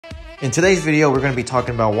In today's video, we're going to be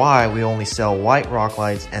talking about why we only sell white rock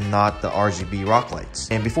lights and not the RGB rock lights.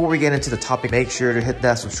 And before we get into the topic, make sure to hit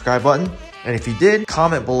that subscribe button. And if you did,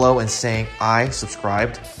 comment below and saying I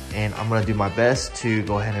subscribed. And I'm going to do my best to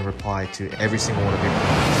go ahead and reply to every single one of your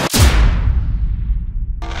comments.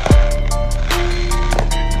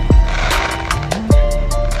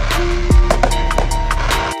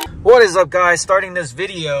 What is up, guys? Starting this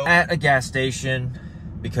video at a gas station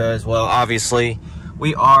because, well, obviously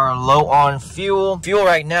we are low on fuel. Fuel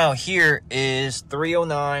right now here is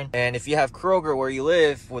 $3.09, and if you have Kroger where you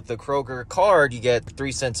live with the Kroger card, you get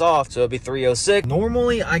 3 cents off, so it'll be $3.06.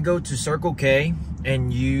 Normally I go to Circle K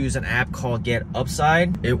and use an app called Get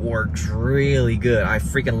Upside. It works really good. I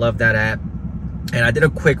freaking love that app. And I did a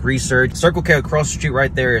quick research. Circle K across the street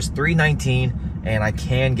right there is $3.19, and I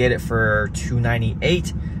can get it for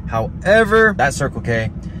 $2.98. However, that Circle K,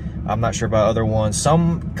 I'm not sure about other ones.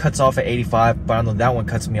 Some cuts off at 85, but I know that one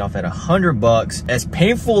cuts me off at $100. As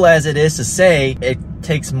painful as it is to say, it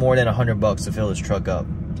takes more than $100 to fill this truck up.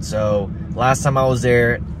 So last time I was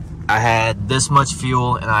there, I had this much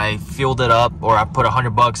fuel and I filled it up, or I put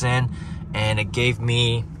 $100 in, and it gave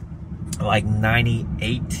me like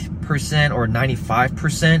 98% or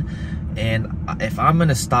 95%. And if I'm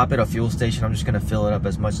gonna stop at a fuel station, I'm just gonna fill it up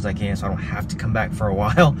as much as I can so I don't have to come back for a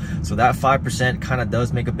while. So that 5% kind of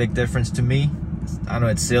does make a big difference to me. I know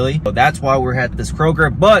it's silly, but that's why we're at this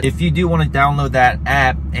Kroger. But if you do want to download that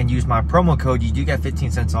app and use my promo code, you do get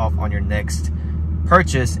 15 cents off on your next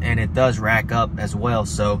purchase, and it does rack up as well.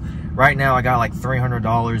 So right now I got like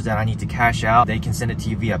 $300 that I need to cash out. They can send it to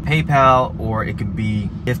you via PayPal, or it could be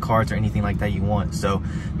gift cards or anything like that you want. So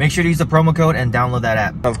make sure to use the promo code and download that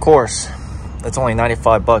app. Of course, it's only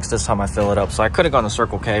 95 bucks this time I fill it up. So I could have gone to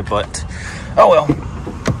Circle K, but oh well.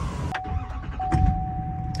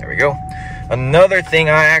 There we go. Another thing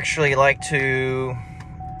I actually like to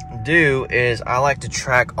do is I like to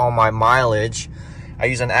track all my mileage. I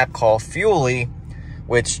use an app called Fuely,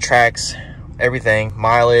 which tracks everything: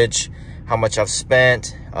 mileage, how much I've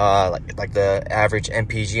spent, like the average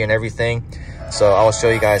MPG and everything. So I'll show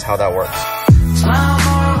you guys how that works. Smile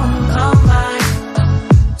more when you come back.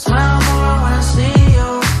 Smile more when I see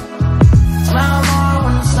you. Smile more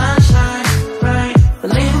when the sunshine bright.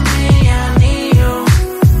 Believe me, I need you.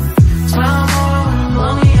 Smile more when you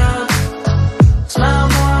blow me up. Smile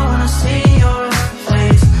more when I see your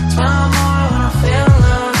face. Smile more when I feel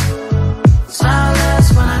love. Smile less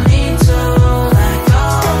when I need to.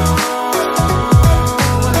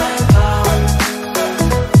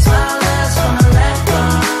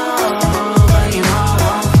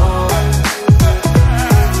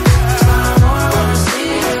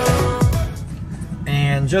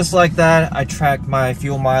 Just like that, I tracked my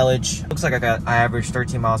fuel mileage. Looks like I averaged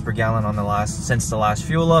 13 miles per gallon on since the last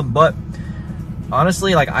fuel up. But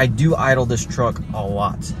honestly, like, I do idle this truck a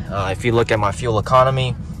lot. If you look at my fuel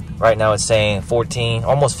economy, right now it's saying 14,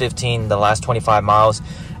 almost 15 the last 25 miles.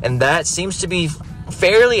 And that seems to be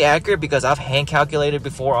fairly accurate because I've hand calculated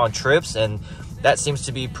before on trips, and that seems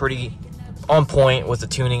to be pretty on point with the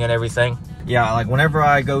tuning and everything. Yeah, like whenever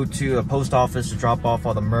I go to a post office to drop off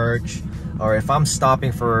all the merch, or if I'm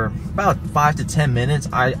stopping for about 5 to 10 minutes,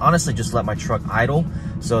 I honestly just let my truck idle.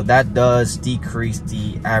 So that does decrease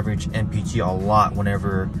the average MPG a lot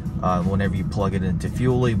whenever you plug it into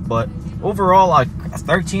Fuely. But overall, like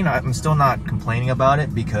 13, I'm still not complaining about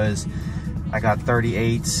it because I got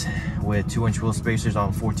 38s with 2-inch wheel spacers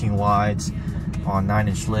on 14 wides on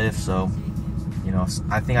 9-inch lift. So, you know,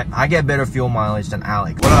 I think I get better fuel mileage than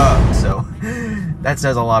Alec. What up? So that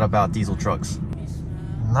says a lot about diesel trucks.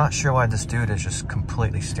 Not sure why this dude is just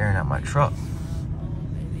completely staring at my truck.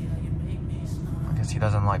 I guess he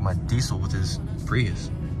doesn't like my diesel with his Prius.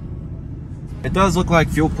 It does look like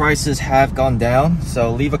fuel prices have gone down,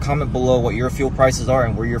 so leave a comment below what your fuel prices are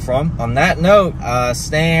and where you're from. On that note,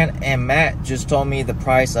 Stan and Matt just told me the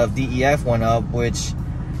price of DEF went up, which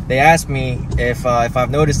they asked me if I've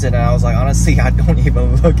noticed it, and I was like, honestly, I don't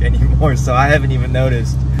even look anymore, so I haven't even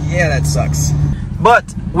noticed. Yeah, that sucks.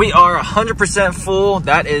 But we are 100% full.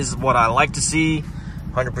 That is what I like to see.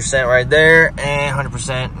 100% right there and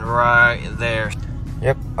 100% right there.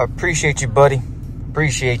 Yep, I appreciate you, buddy.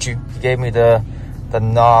 Appreciate you. He gave me the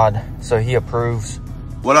nod, so he approves.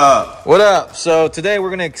 What up? What up? So today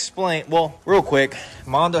we're gonna explain, well, real quick,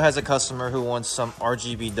 Mondo has a customer who wants some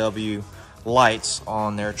RGBW lights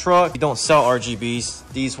on their truck. We don't sell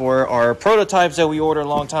RGBs. These were our prototypes that we ordered a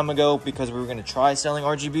long time ago because we were going to try selling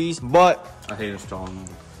RGBs, but I hate installing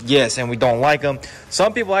them. Yes, and we don't like them.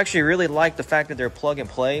 Some people actually really like the fact that they're plug and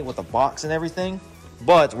play with a box and everything,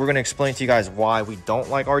 but we're going to explain to you guys why we don't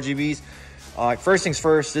like RGBs. First things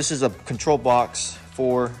first, this is a control box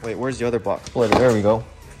for, wait, where's the other box? Splitter, there we go.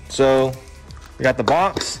 So we got the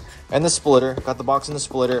box and the splitter. Got the box and the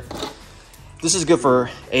splitter. This is good for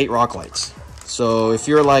 8 rock lights. So if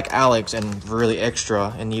you're like Alex and really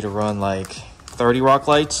extra and need to run like 30 rock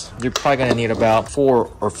lights, you're probably gonna need about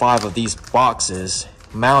 4 or 5 of these boxes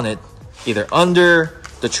mounted either under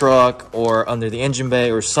the truck or under the engine bay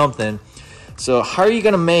or something. So how are you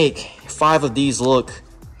gonna make 5 of these look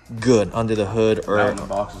good under the hood? Or mounting the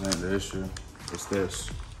boxes ain't the issue. It's this.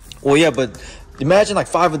 Well, yeah, but imagine like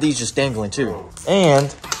 5 of these just dangling too. And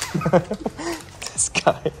this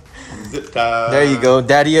guy. There you go,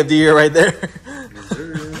 Daddy of the Year right there.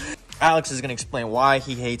 Alex is gonna explain why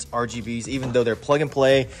he hates RGBs, even though they're plug and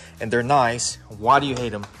play and they're nice. Why do you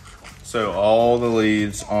hate them? So all the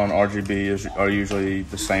leads on RGB are usually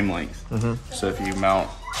the same length. So if you mount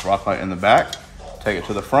rock light in the back, take it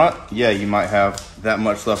to the front, yeah, you might have that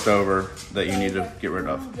much left over that you need to get rid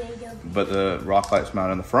of. But the rock light's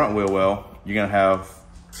mounted in the front wheel well, you're gonna have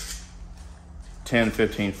 10,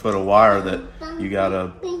 15 foot of wire that you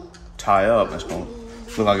gotta tie up. It's gonna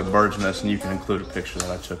look like a bird's nest, and you can include a picture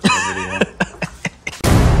that I took in the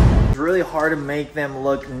video. It's really hard to make them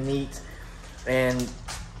look neat, and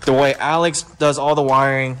the way Alex does all the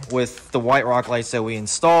wiring with the white rock lights that we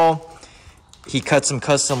install, he cuts some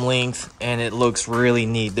custom length and it looks really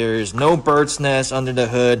neat. There's no bird's nest under the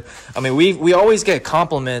hood. I mean, we always get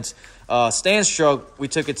compliments. Stan's truck, we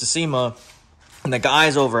took it to SEMA, and the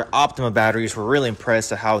guys over at Optima Batteries were really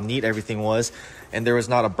impressed at how neat everything was, and there was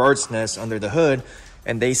not a bird's nest under the hood.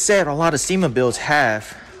 And they said a lot of SEMA builds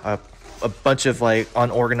have a bunch of like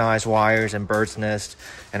unorganized wires and bird's nest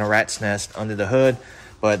and a rat's nest under the hood,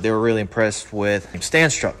 but they were really impressed with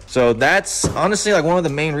Stan's truck. So that's honestly like one of the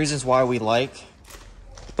main reasons why we like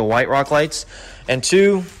the white rock lights. And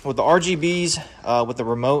 2, with the RGBs, with the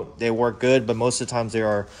remote, they work good, but most of the times they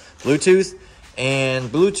are Bluetooth. And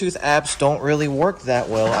Bluetooth apps don't really work that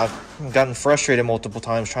well. I've gotten frustrated multiple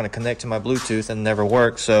times trying to connect to my Bluetooth and never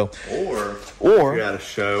works. So Or you got a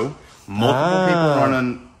show, multiple people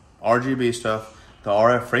running RGB stuff. The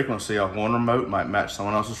RF frequency of one remote might match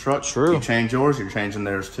someone else's truck. True. You change yours, you're changing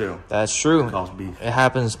theirs too. That's true. It causes beef. It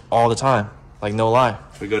happens all the time. Like, no lie.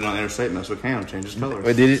 We go down the interstate, mess with Cam, changes colors.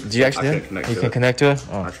 Wait, did you actually? I can't connect you to can it. connect to it?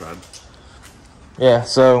 Oh. I tried. Yeah,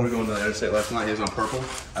 so We were going down the interstate last night. He was on purple.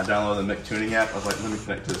 I downloaded the Mictuning app. I was like, let me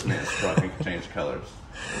connect to this man's truck and change colors.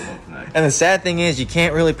 It won't connect. And the sad thing is, you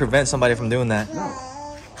can't really prevent somebody from doing that. No.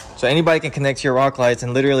 So anybody can connect to your rock lights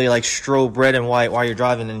and literally like strobe red and white while you're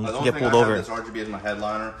driving, and you can get pulled over. This RGB is my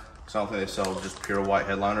headliner, because I don't think they sell just pure white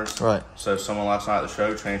headliners. Right. So someone last night at the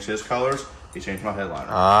show changed his colors. He changed my headliner.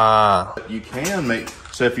 Ah. You can make,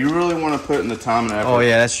 so if you really want to put in the time and effort, Oh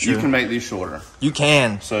yeah, that's true. you can make these shorter. You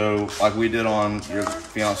can. So like we did on your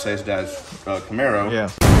fiance's dad's Camaro. Yeah.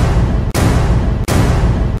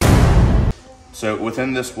 So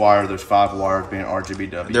within this wire, there's 5 wires being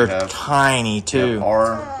RGBW. They're tiny too.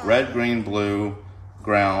 Are red, green, blue,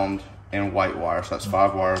 ground, and white wire. So that's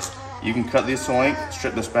 5 wires. You can cut these to length,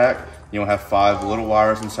 strip this back. You'll have 5 little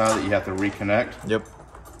wires inside that you have to reconnect. Yep.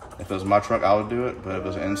 If it was my truck, I would do it, but if it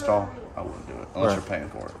was an install, I wouldn't do it unless you're paying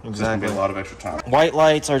for it. Exactly. It's going to be a lot of extra time. White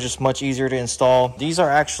lights are just much easier to install. These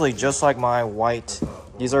are actually just like my white.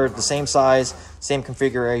 These are the same size, same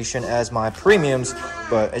configuration as my premiums,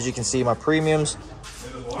 but as you can see, my premiums,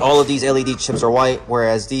 all of these LED chips are white,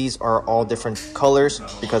 whereas these are all different colors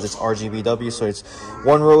because it's RGBW. So it's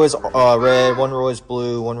one row is red, one row is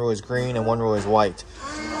blue, one row is green, and one row is white.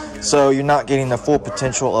 So you're not getting the full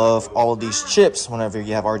potential of all of these chips whenever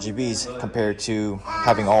you have RGBs compared to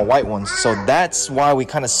having all white ones. So that's why we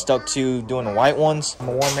kind of stuck to doing the white ones. I'm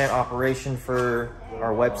a one-man operation for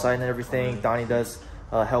our website and everything. Donnie does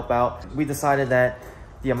help out. We decided that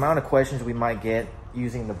the amount of questions we might get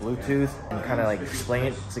using the Bluetooth and kind of like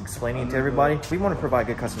explaining to everybody, we want to provide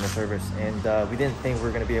good customer service, and we didn't think we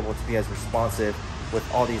were going to be able to be as responsive with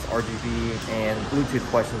all these RGB and Bluetooth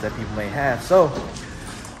questions that people may have. So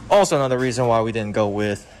also another reason why we didn't go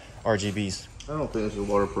with RGBs. I don't think this is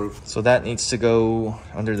waterproof. So that needs to go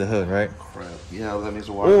under the hood, right? Crap. Yeah, that means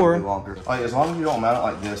the wire will be longer. Like, as long as you don't mount it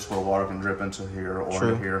like this where water can drip into here or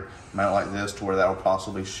into here, mount it like this to where that will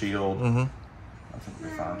possibly shield. I think we'll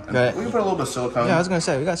be fine. And we can put a little bit of silicone. Yeah, I was going to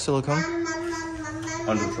say, we got silicone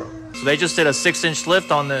under the truck. So they just did a 6-inch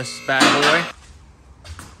lift on this bad boy.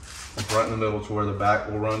 Right in the middle to where the back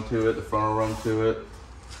will run to it, the front will run to it.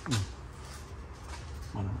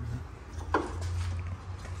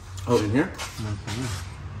 Oh, in here?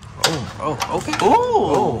 Oh, okay.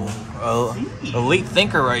 Oh, elite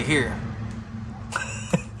thinker right here.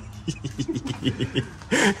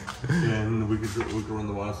 Yeah, and we could run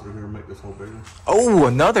the wires through here and make this whole bigger. Oh,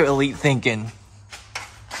 another elite thinking.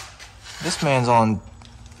 This man's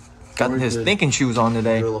got his thinking shoes on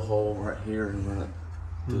today. Drill a hole right here and run it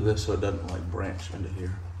through this so it doesn't like branch into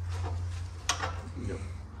here. Yep.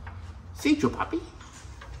 See, chupapi?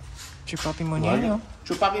 Chupapi mañana.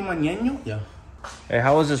 Chupapi mañana? Yeah. Hey,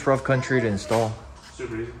 how was this rough country to install?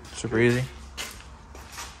 Super easy. Super easy?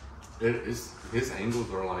 His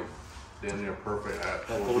angles are like damn near perfect at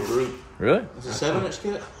full droop. Really? It's a 7-inch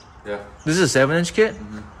kit? Yeah. This is a 7-inch kit?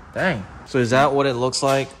 Dang. So is that what it looks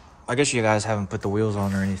like? I guess you guys haven't put the wheels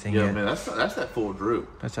on or anything yet. Yeah, man, that's that full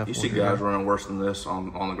droop. That's that you full see droop. guys running worse than this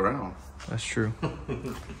on the ground. That's true.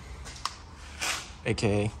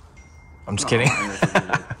 AKA. I'm just kidding.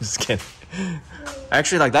 I'm just kidding.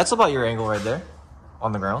 Actually, like, that's about your angle right there.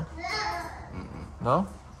 On the ground. No?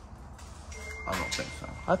 I don't think so.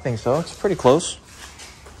 I think so. It's pretty close.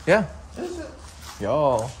 Yeah. Is it?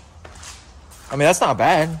 Yo. I mean, that's not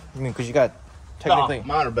bad. I mean, because you got technically... No,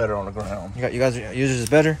 mine are better on the ground. You guys, yours is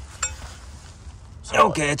better?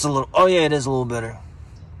 Okay, it's a little... Oh, yeah, it is a little better.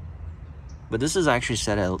 But this is actually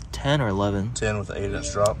set at 10 or 11. 10 with an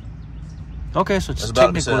 8-inch drop. Okay, so it's about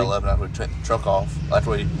to be technically... set at 11 after we take the truck off.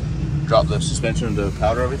 After we drop the suspension to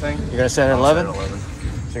powder everything. You're going to set at 11? Set at 11. So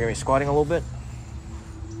you're going to be squatting a little bit?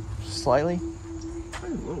 Slightly?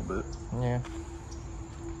 Maybe a little bit. Yeah.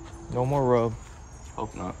 No more rub.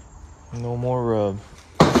 Hope not. No more rub.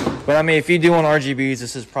 But I mean, if you do on RGBs,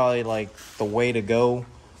 this is probably like the way to go.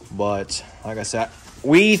 But like I said,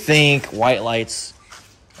 we think white lights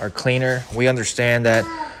are cleaner. We understand that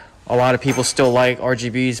a lot of people still like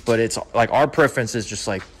RGBs, but it's like our preference is just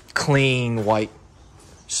like clean white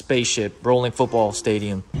spaceship, rolling football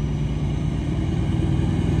stadium.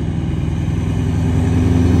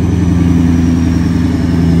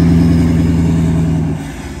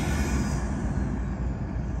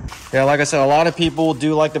 Yeah, like I said, a lot of people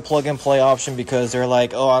do like the plug and play option because they're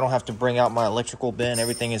like, oh, I don't have to bring out my electrical bin.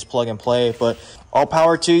 Everything is plug and play. But all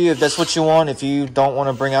power to you if that's what you want. If you don't want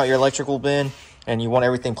to bring out your electrical bin and you want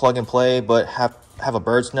everything plug and play but have a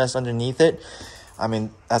bird's nest underneath it, I mean,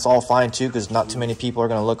 that's all fine too because not too many people are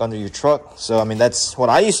going to look under your truck. So, I mean, that's what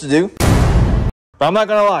I used to do. But I'm not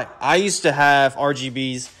going to lie. I used to have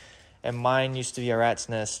RGBs and mine used to be a rat's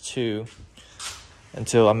nest too.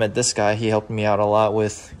 Until I met this guy. He helped me out a lot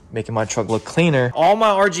with making my truck look cleaner. All my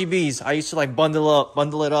RGBs, I used to like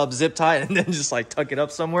bundle it up, zip tie it, and then just like tuck it up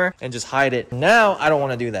somewhere and just hide it. Now, I don't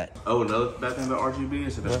want to do that. Oh, another bad thing about RGB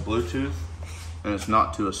is if it's Bluetooth and it's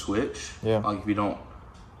not to a switch. Yeah. Like if you don't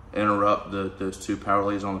interrupt those two power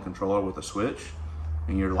leads on the controller with a switch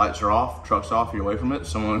and your lights are off, truck's off, you're away from it,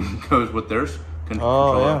 someone goes with theirs.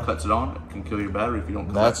 Controller cuts it on, it can kill your battery if you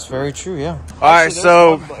don't. That's very true, yeah. All right,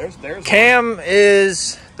 so Cam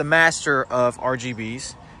is the master of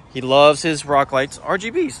RGBs. He loves his rock lights,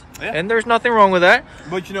 RGBs, and there's nothing wrong with that.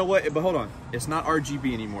 But you know what? But hold on, it's not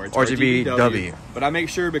RGB anymore. It's RGBW. But I make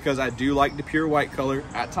sure because I do like the pure white color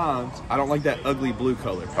at times. I don't like that ugly blue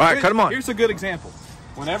color. All right, cut them on. Here's a good example.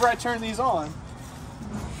 Whenever I turn these on,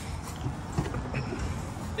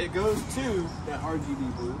 it goes to that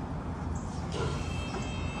RGB blue.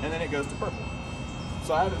 And then it goes to purple.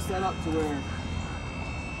 So I have it set up to where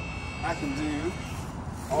I can do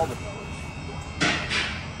all the colors.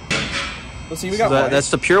 Let's see, we got white. That's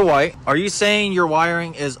the pure white. Are you saying your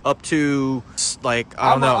wiring is up to, like,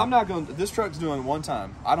 I don't know? I'm not going to, this truck's doing it one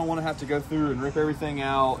time. I don't want to have to go through and rip everything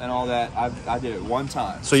out and all that. I did it one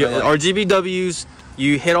time. So your RGBWs,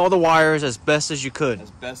 you hit all the wires as best as you could? As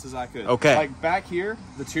best as I could. Okay. Like back here,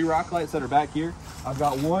 the two rock lights that are back here, I've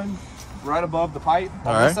got one right above the pipe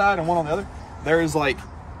on this side and one on the other. There is like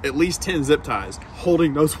at least 10 zip ties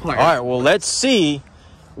holding those wires. All right, well, let's see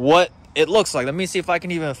what it looks like. Let me see if I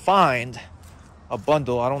can even find a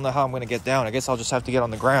bundle. I don't know how I'm going to get down. I guess I'll just have to get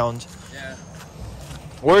on the ground. Yeah.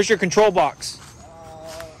 Where's your control box?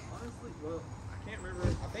 Honestly, well, I can't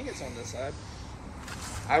remember. I think it's on this side.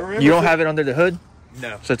 I remember. You don't have it under the hood?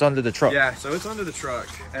 No. So it's under the truck? Yeah, so it's under the truck.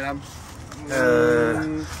 And I'm...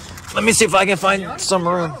 let me see if I can find some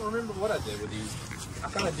room. I don't remember what I did with these. I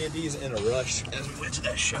kind of did these in a rush as we went to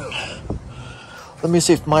that show. Let me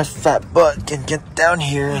see if my fat butt can get down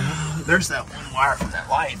here. There's that one wire from that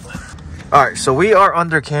light. All right, so we are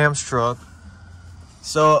under Cam's truck.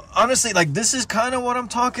 So honestly, like, this is kind of what I'm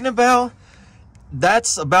talking about.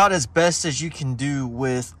 That's about as best as you can do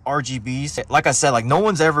with RGBs. Like I said, like, no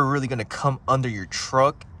one's ever really going to come under your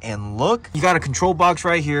truck and look. You got a control box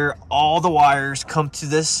right here. All the wires come to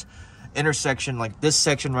this intersection, like this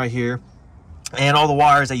section right here. And all the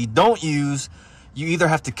wires that you don't use, you either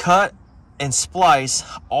have to cut and splice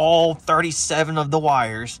all 37 of the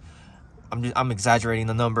wires I'm exaggerating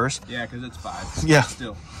the numbers. Yeah, because it's 5. Yeah.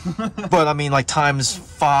 Still. But I mean, like times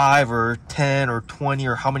 5 or 10 or 20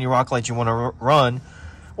 or how many rock lights you want to run.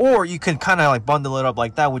 Or you can kind of like bundle it up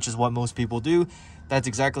like that, which is what most people do. That's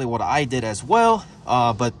exactly what I did as well.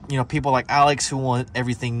 But, you know, people like Alex who want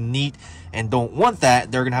everything neat and don't want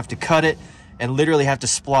that, they're going to have to cut it and literally have to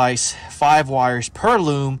splice 5 wires per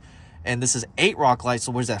loom. And this is 8 rock lights.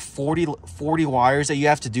 So what is that, 40 wires that you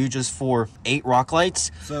have to do just for 8 rock lights?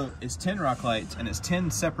 So it's 10 rock lights and it's 10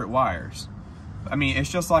 separate wires. I mean, it's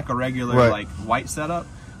just like a regular like white setup.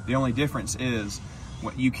 The only difference is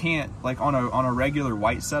you can't, like on a regular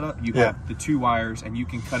white setup, you have the 2 wires and you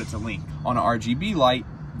can cut it to length. On an RGB light,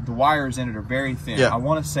 the wires in it are very thin. I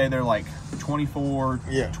want to say they're like 24,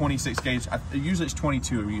 26 gauge. Usually it's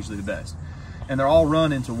 22 are usually the best. And they're all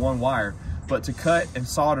run into one wire. But to cut and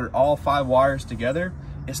solder all 5 wires together,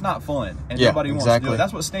 it's not fun. And nobody wants to do it.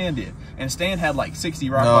 That's what Stan did. And Stan had like 60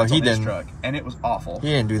 rock lights on his truck. And it was awful. He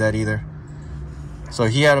didn't do that either. So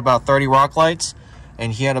he had about 30 rock lights.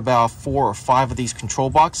 And he had about 4 or 5 of these control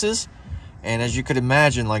boxes. And as you could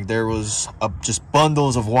imagine, like there was just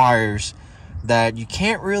bundles of wires that you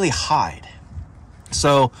can't really hide.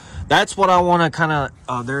 So that's what I want to kind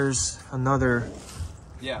of, there's another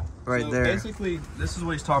right there. Basically, this is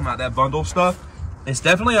what he's talking about, that bundle stuff. It's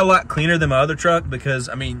definitely a lot cleaner than my other truck because,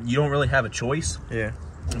 I mean, you don't really have a choice. Yeah.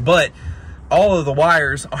 But all of the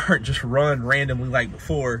wires aren't just run randomly like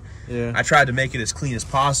before. Yeah. I tried to make it as clean as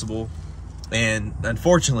possible. And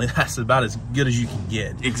unfortunately, that's about as good as you can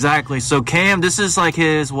get. Exactly. So Cam, this is like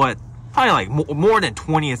his, what, probably like more than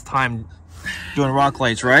 20th time doing rock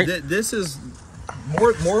lights, right? This is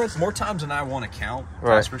more times than I want to count,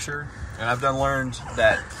 that's for sure. And I've learned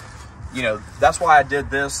that, you know, that's why I did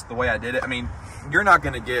this the way I did it. I mean, you're not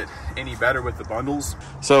going to get any better with the bundles.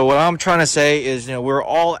 So what I'm trying to say is, you know, we're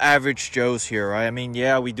all average Joes here, right? I mean,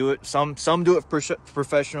 yeah, we do it. Some do it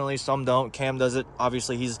professionally, some don't. Cam does it.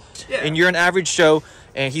 Obviously, he's and you're an average Joe,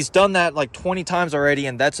 and he's done that like 20 times already,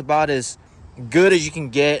 and that's about as good as you can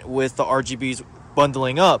get with the RGBs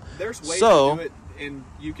bundling up. There's ways to do it, and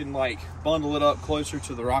you can like bundle it up closer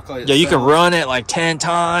to the rock light. Yeah, you can run it like 10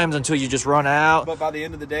 times until you just run out. But by the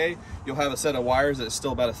end of the day, you'll have a set of wires that's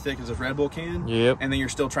still about as thick as a Red Bull can. Yep. And then you're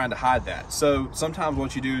still trying to hide that. So sometimes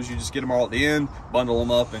what you do is you just get them all at the end, bundle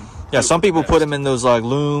them up, and some people put them in those like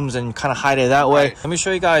looms and kind of hide it that way. Let me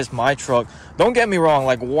show you guys my truck. Don't get me wrong,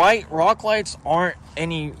 like white rock lights aren't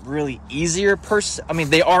any really easier I mean,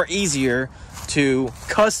 they are easier to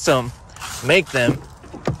custom make them,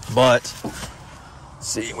 but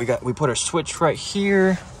see, we put our switch right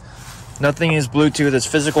here. Nothing is Bluetooth. It's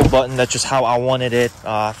physical button. That's just how I wanted it.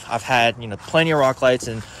 I've had, you know, plenty of rock lights,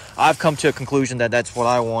 and I've come to a conclusion that that's what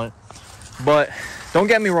I want. But don't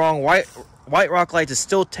get me wrong, white rock lights, it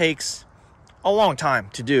still takes a long time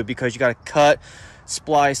to do because you got to cut,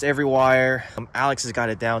 splice every wire. Alex has got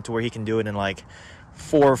it down to where he can do it in like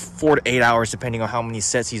 4 to 8 hours, depending on how many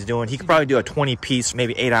sets he's doing. He could probably do a 20 piece,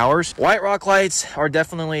 maybe 8 hours. White rock lights are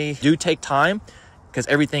do take time, because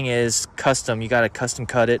everything is custom. You got to custom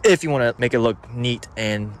cut it if you want to make it look neat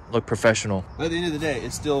and look professional. But at the end of the day,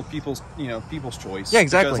 it's still people's choice. Yeah,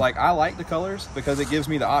 exactly. Because like I like the colors because it gives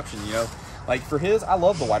me the option, you know. Like for his, I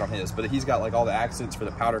love the white on his, but he's got like all the accents for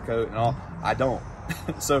the powder coat and all. I don't.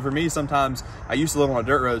 So for me, sometimes I used to live on a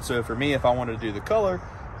dirt road. So for me, if I wanted to do the color,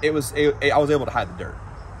 I was able to hide the dirt.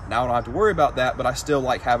 Now I don't have to worry about that, but I still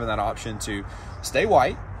like having that option to stay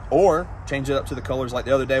white or change it up to the colors. Like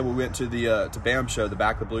the other day we went to the to BAM show, the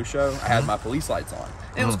Back of the Blue show. I had my police lights on,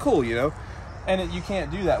 and it was cool, you know. And you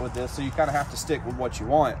can't do that with this, so you kind of have to stick with what you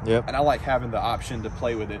want. Yep. And I like having the option to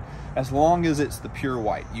play with it, as long as it's the pure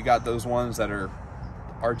white. You got those ones that are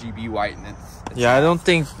RGB white, and it's yeah. I don't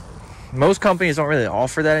think most companies don't really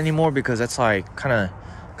offer that anymore because that's like kind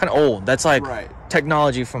of old. That's like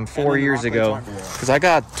technology from 4 years ago. Because I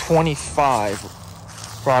got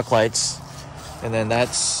 25 rock lights, and then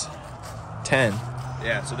that's 10.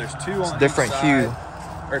 Yeah, so there's 2 on different each side,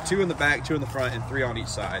 hue. or 2 in the back, 2 in the front, and 3 on each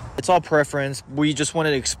side. It's all preference. We just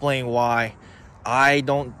wanted to explain why I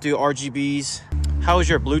don't do RGBs. How is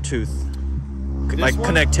your Bluetooth, like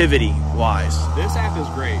connectivity wise? This app is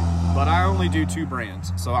great, but I only do 2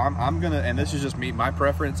 brands. So I'm gonna, and this is just me, my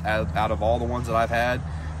preference out of all the ones that I've had,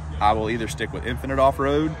 I will either stick with Infinite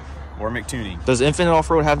Off-Road or Mictuning. Does Infinite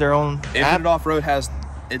Off-Road have their own app? Infinite Off-Road has,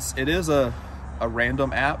 it is a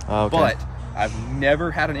random app, but I've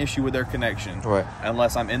never had an issue with their connection,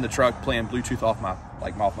 unless I'm in the truck playing Bluetooth off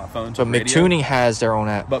my phone. So Mictuning has their own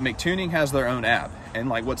app. But Mictuning has their own app, and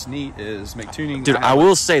like what's neat is Mictuning. Dude, I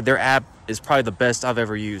will say their app is probably the best I've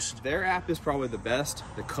ever used. Their app is probably the best.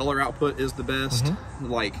 The color output is the best.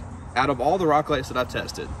 Like out of all the rock lights that I've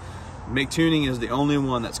tested, Mictuning is the only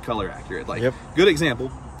one that's color accurate. Like, good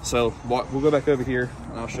example. So we'll go back over here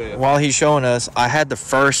and I'll show you. While he's showing us, I had the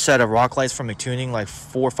first set of rock lights from Mictuning like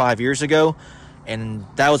 4 or 5 years ago, and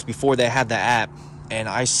that was before they had the app. And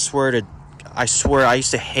I swear I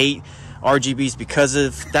used to hate RGBs because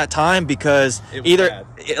of that time, because either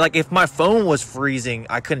like if my phone was freezing,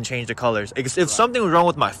 I couldn't change the colors. If something was wrong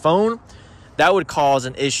with my phone, that would cause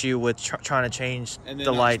an issue with trying to change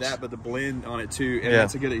the lights. That, but the blend on it too, and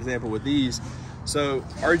that's a good example with these. So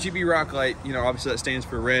RGB rock light, you know, obviously that stands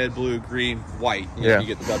for red, blue, green, white. You know, you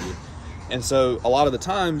get the W. And so a lot of the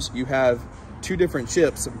times you have 2 different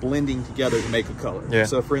chips blending together to make a color.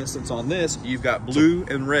 So for instance, on this, you've got blue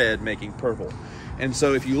and red making purple. And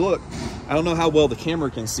so if you look, I don't know how well the camera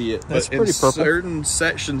can see it, but in certain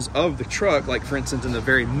sections of the truck, like for instance in the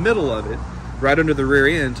very middle of it, right under the rear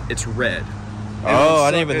end, it's red. I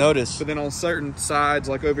didn't even notice. But then on certain sides,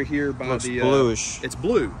 like over here by the bluish, it's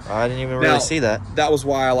blue. I didn't even really see that. That was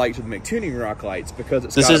why I liked the Mictuning rock lights, because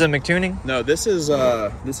it's. This isn't Mictuning? No, this is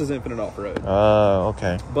Infinite Off-Road. Oh,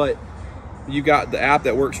 okay. But you got the app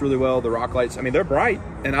that works really well. The rock lights, I mean, they're bright,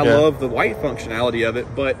 and I love the white functionality of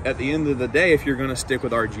it. But at the end of the day, if you're going to stick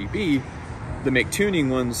with RGB, the Mictuning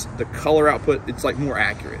ones, the color output, it's like more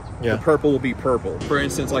accurate. The purple will be purple. For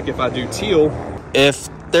instance, like if I do teal. If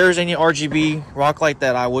there's any RGB rock light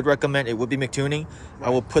that I would recommend, it would be Mictuning. I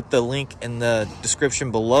will put the link in the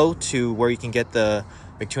description below to where you can get the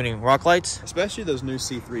Mictuning rock lights. Especially those new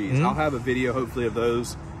C3s. I'll have a video hopefully of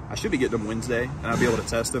those. I should be getting them Wednesday, and I'll be able to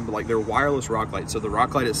test them. But like, they're wireless rock lights, so the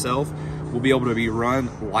rock light itself will be able to be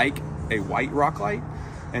run like a white rock light.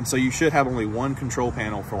 And so you should have only 1 control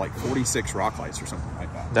panel for like 46 rock lights or something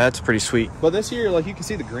like that. That's pretty sweet. But this here, like, you can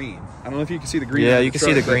see the green. I don't know if you can see the green. Yeah, you can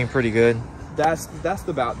see the green pretty good. That's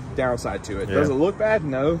the about downside to it. Does it look bad?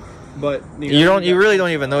 No, but you really don't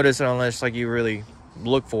even notice it unless like you really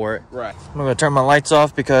look for it. Right. I'm gonna turn my lights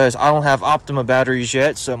off because I don't have Optima batteries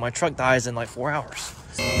yet, so my truck dies in like 4 hours.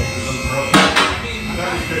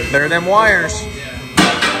 There are them wires.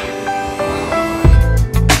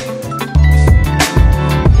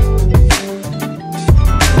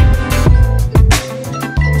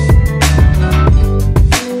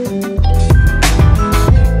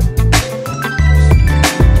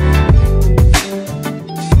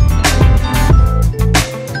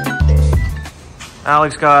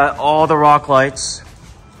 Alex got all the rock lights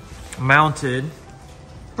mounted,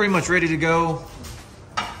 pretty much ready to go.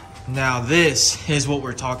 Now this is what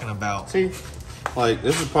we're talking about. See, like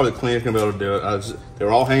this is probably the cleanest you're gonna be able to do it. They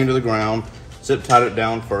were all hanging to the ground. Zip tied it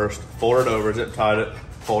down first, fold it over, zip tied it,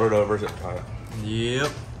 fold it over, zip tied it.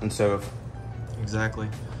 Yep. And so, exactly.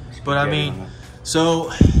 But I mean,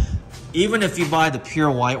 so even if you buy the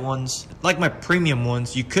pure white ones, like my premium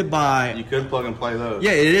ones, you could buy. You could plug and play those.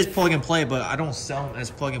 Yeah, it is plug and play, but I don't sell them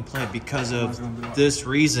as plug and play because of this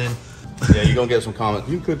reason. Yeah, you're gonna get some comments.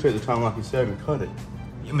 You could take the time, like you said, and cut it.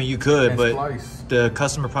 I mean, you could, but the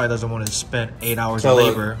customer probably doesn't want to spend 8 hours of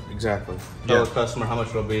labor. Exactly. Tell the customer how much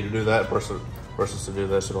it'll be to do that versus to do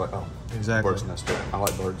this. They're like, oh, exactly. Birds nest. I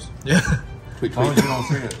like birds. Yeah. Tweet, tweet. You don't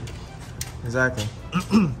see it. Exactly.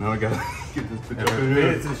 Now I gotta get this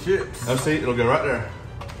picture. It's a shit. Oh, see, it'll go right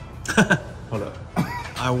there. Hold up.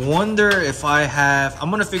 I wonder if I have. I'm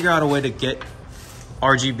gonna figure out a way to get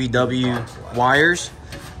RGBW wires.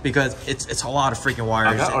 Because it's a lot of freaking wires.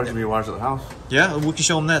 I got RGB wires at the house. Yeah, we can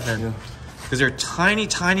show them that then. Because they're tiny,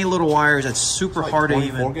 tiny little wires that's super like hard to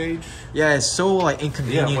 24 even. gauge? Yeah, it's so like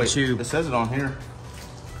inconvenient to. It says it on here.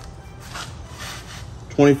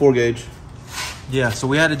 24 gauge. Yeah, so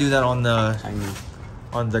we had to do that on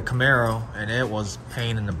the Camaro, and it was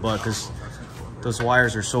pain in the butt because those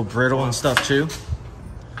wires are so brittle and stuff too.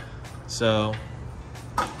 So.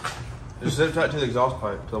 Just zip tight to the exhaust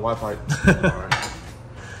pipe, to the Y pipe. All right.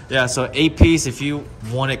 Yeah, so 8-piece, if you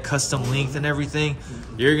want it custom length and everything,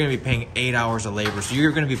 you're going to be paying 8 hours of labor. So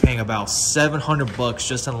you're going to be paying about $700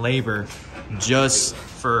 just in labor just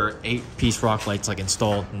for 8-piece rock lights like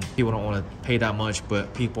installed. And people don't want to pay that much,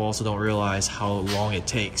 but people also don't realize how long it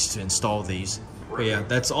takes to install these. But yeah,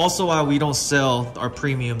 that's also why we don't sell our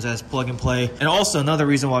premiums as plug and play. And also another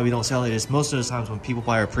reason why we don't sell it is most of the times when people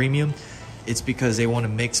buy our premium, it's because they want to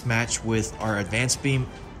mix match with our advanced beam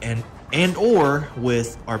and or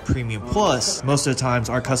with our premium plus. Most of the times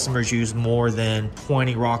our customers use more than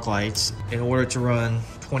 20 rock lights. In order to run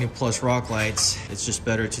 20 plus rock lights, it's just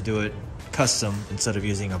better to do it custom instead of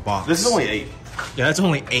using a box. This is only 8. Yeah, that's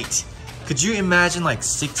only 8. Could you imagine like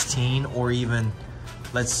 16 or even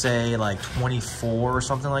let's say like 24 or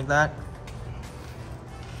something like that?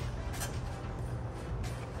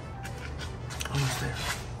 Almost there.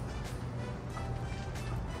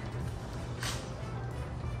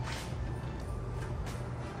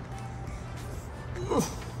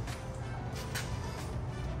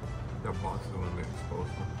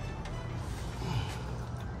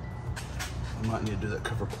 I might need to do that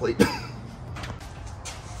cover plate.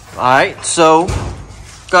 All right, so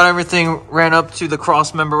got everything ran up to the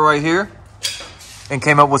cross member right here and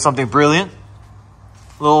came up with something brilliant.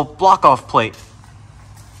 Little block off plate.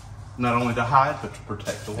 Not only to hide, but to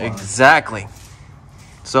protect the wire. Exactly.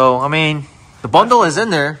 So, I mean, the bundle is in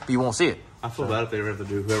there, but you won't see it. I feel bad if they ever have to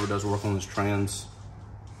do, whoever does work on this trans.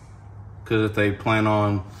 Because if they plan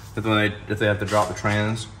on, if they have to drop the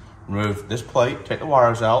trans, remove this plate, take the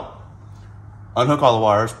wires out, unhook all the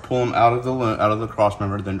wires, pull them out of the cross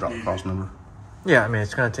member, then drop the cross member. Yeah, I mean,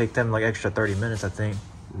 it's going to take them like extra 30 minutes, I think.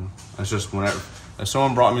 Yeah. It's just whenever, if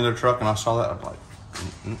someone brought me their truck and I saw that, I'd be like,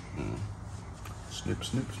 snip,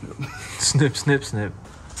 snip, snip. Snip, snip, snip.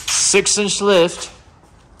 6-inch lift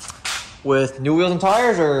with new wheels and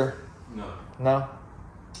tires, or? No. No?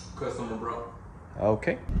 Customer bro.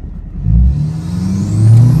 Okay.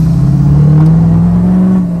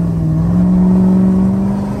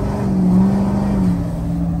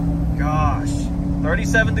 Gosh,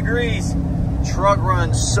 37 degrees. Truck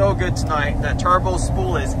runs so good tonight. That turbo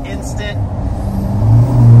spool is instant.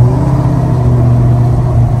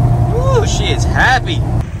 Ooh, she is happy.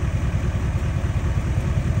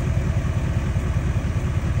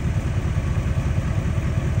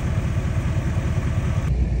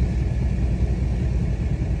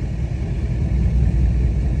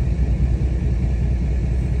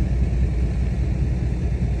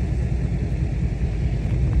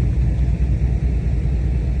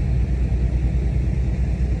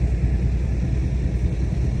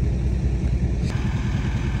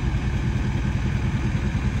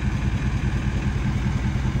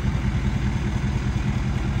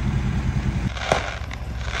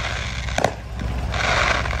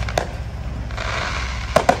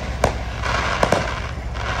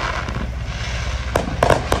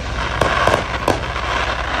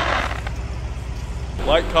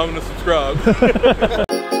 Like, comment, and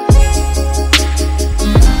subscribe.